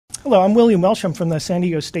Hello, I'm William Welsh. I'm from the San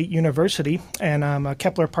Diego State University, and I'm a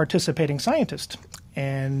Kepler participating scientist,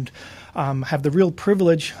 and have the real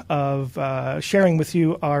privilege of sharing with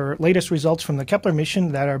you our latest results from the Kepler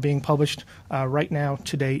mission that are being published right now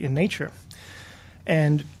today in Nature.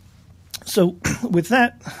 And so with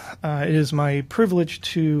that, it is my privilege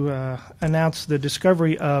to announce the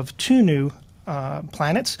discovery of two new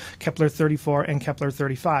planets, Kepler 34 and Kepler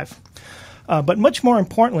 35. But much more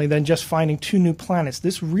importantly than just finding two new planets,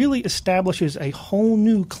 this really establishes a whole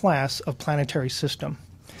new class of planetary system.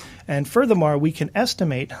 And furthermore, we can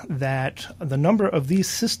estimate that the number of these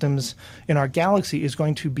systems in our galaxy is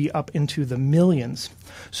going to be up into the millions.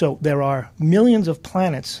 So there are millions of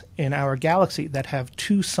planets in our galaxy that have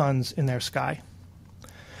two suns in their sky.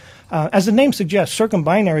 As the name suggests,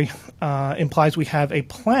 circumbinary implies we have a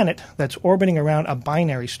planet that's orbiting around a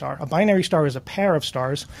binary star. A binary star is a pair of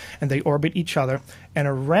stars, and they orbit each other, and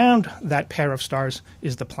around that pair of stars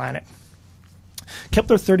is the planet.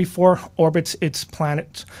 Kepler 34 orbits its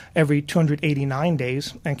planets every 289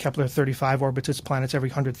 days, and Kepler 35 orbits its planets every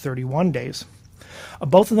 131 days.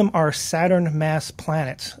 Both of them are Saturn mass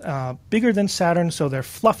planets, bigger than Saturn, so they're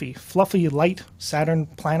fluffy, light Saturn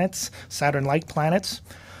planets, Saturn-like planets.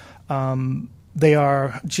 They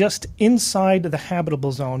are just inside the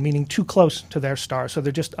habitable zone, meaning too close to their star. So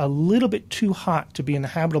they're just a little bit too hot to be in the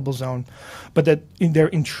habitable zone, but that they're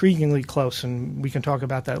intriguingly close, and we can talk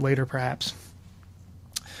about that later perhaps.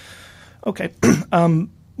 Okay,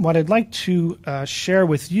 what I'd like to share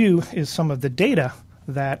with you is some of the data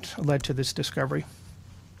that led to this discovery.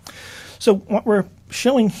 So what we're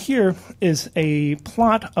showing here is a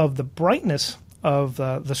plot of the brightness of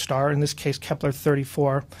the star, in this case Kepler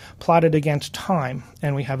 34, plotted against time.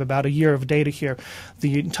 And we have about a year of data here.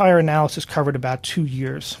 The entire analysis covered about 2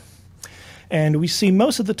 years. And we see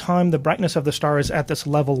most of the time the brightness of the star is at this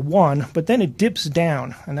level 1, but then it dips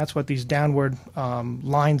down, and that's what these downward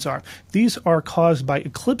lines are. These are caused by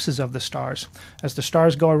eclipses of the stars. As the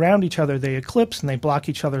stars go around each other, they eclipse and they block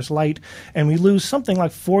each other's light, and we lose something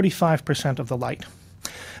like 45% of the light.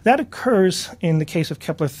 That occurs in the case of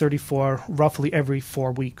Kepler 34 roughly every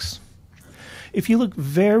 4 weeks. If you look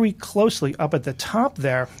very closely up at the top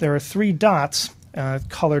there are 3 dots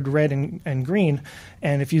colored red and green,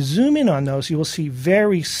 and if you zoom in on those, you will see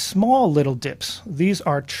very small little dips. These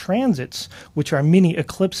are transits, which are mini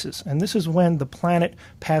eclipses, and this is when the planet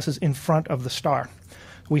passes in front of the star.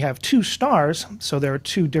 We have 2 stars, so there are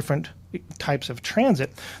 2 different types of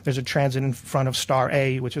transit. There's a transit in front of star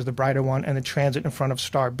A, which is the brighter one, and a transit in front of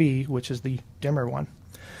star B, which is the dimmer one.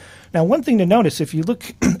 Now, one thing to notice, if you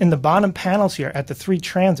look in the bottom panels here at the 3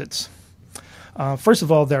 transits, first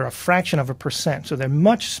of all, they're a fraction of a percent, so they're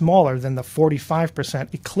much smaller than the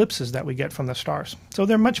 45% eclipses that we get from the stars. So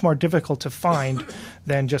they're much more difficult to find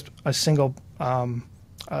than just a single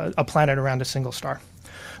a planet around a single star.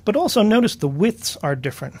 But also notice the widths are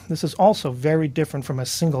different. This is also very different from a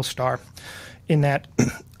single star in that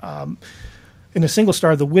in a single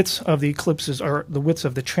star, the widths of the eclipses or the widths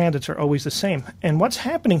of the transits are always the same. And what's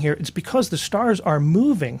happening here is because the stars are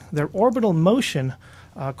moving, their orbital motion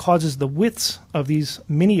causes the widths of these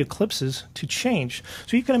mini eclipses to change.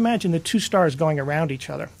 So you can imagine the 2 stars going around each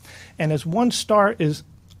other. And as one star is,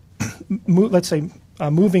 let's say,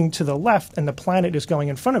 moving to the left and the planet is going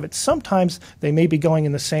in front of it, sometimes they may be going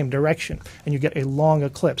in the same direction and you get a long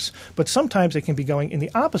eclipse. But sometimes they can be going in the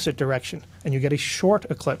opposite direction and you get a short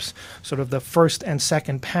eclipse, sort of the first and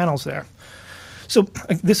second panels there. So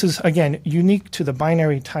this is, again, unique to the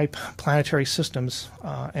binary type planetary systems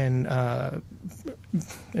and,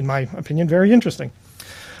 in my opinion, very interesting.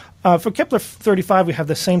 For Kepler 35, we have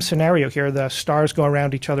the same scenario here. The stars go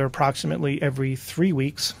around each other approximately every 3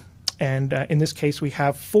 weeks. And in this case, we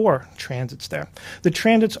have 4 transits there. The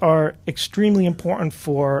transits are extremely important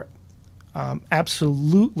for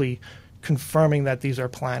absolutely confirming that these are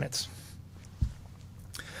planets.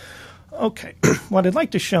 Okay, what I'd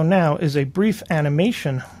like to show now is a brief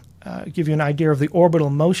animation, give you an idea of the orbital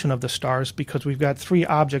motion of the stars, because we've got 3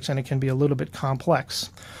 objects and it can be a little bit complex.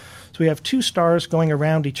 So we have 2 stars going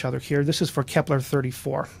around each other here. This is for Kepler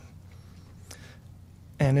 34.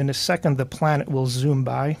 And in a second, the planet will zoom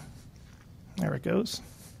by. There it goes.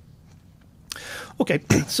 Okay,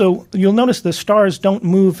 so you'll notice the stars don't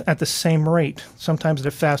move at the same rate. Sometimes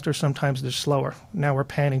they're faster, sometimes they're slower. Now we're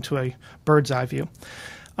panning to a bird's eye view.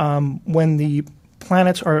 When the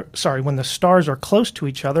stars are close to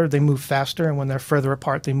each other, they move faster, and when they're further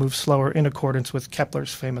apart, they move slower in accordance with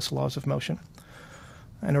Kepler's famous laws of motion.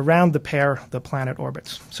 And around the pair, the planet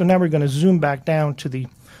orbits. So now we're going to zoom back down to the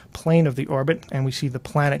plane of the orbit, and we see the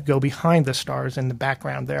planet go behind the stars in the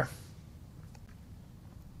background there.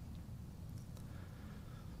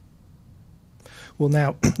 We'll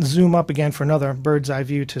now zoom up again for another bird's eye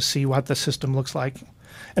view to see what the system looks like.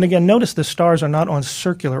 And again, notice the stars are not on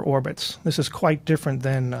circular orbits. This is quite different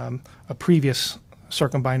than a previous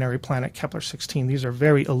circumbinary planet, Kepler-16. These are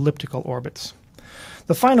very elliptical orbits.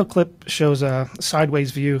 The final clip shows a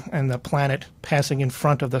sideways view and the planet passing in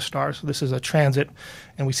front of the star. So this is a transit,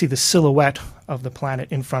 and we see the silhouette of the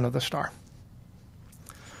planet in front of the star.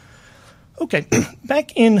 Okay,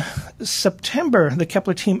 back in September, the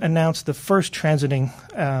Kepler team announced the first transiting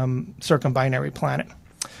circumbinary planet,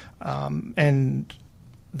 and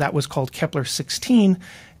that was called Kepler-16,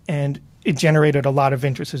 and it generated a lot of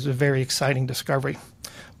interest. It was a very exciting discovery.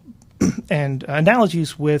 And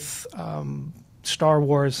analogies with Star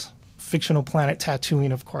Wars fictional planet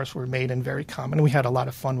Tatooine, of course, were made and very common, and we had a lot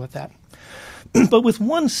of fun with that. But with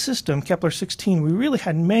one system, Kepler-16, we really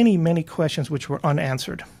had many, many questions which were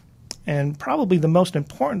unanswered. And probably the most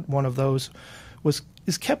important one of those was,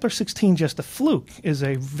 is Kepler-16 just a fluke? Is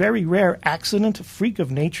a very rare accident, a freak of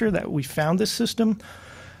nature that we found this system?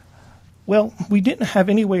 Well, we didn't have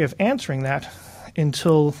any way of answering that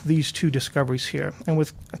until these two discoveries here. And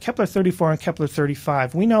with Kepler-34 and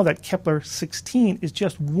Kepler-35, we know that Kepler-16 is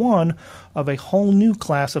just one of a whole new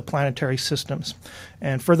class of planetary systems.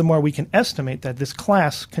 And furthermore, we can estimate that this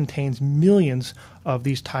class contains millions of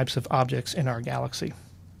these types of objects in our galaxy.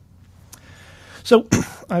 So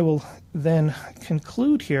I will then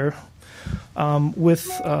conclude here with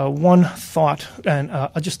one thought, and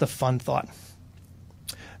just a fun thought.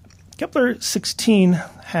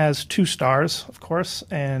 Kepler-16 has 2 stars, of course,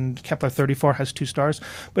 and Kepler-34 has 2 stars.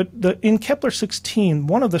 But in Kepler-16,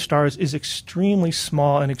 one of the stars is extremely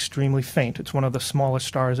small and extremely faint. It's one of the smallest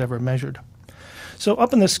stars ever measured. So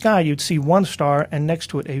up in the sky, you'd see one star, and next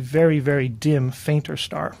to it a very, very dim, fainter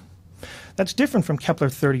star. That's different from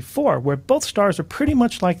Kepler-34, where both stars are pretty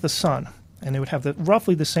much like the Sun, and they would have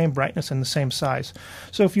roughly the same brightness and the same size.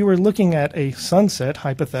 So if you were looking at a sunset,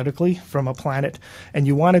 hypothetically, from a planet, and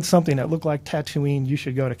you wanted something that looked like Tatooine, you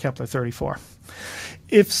should go to Kepler-34.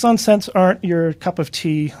 If sunsets aren't your cup of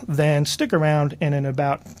tea, then stick around, and in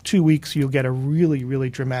about 2 weeks, you'll get a really, really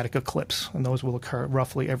dramatic eclipse, and those will occur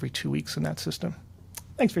roughly every 2 weeks in that system.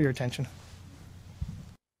 Thanks for your attention.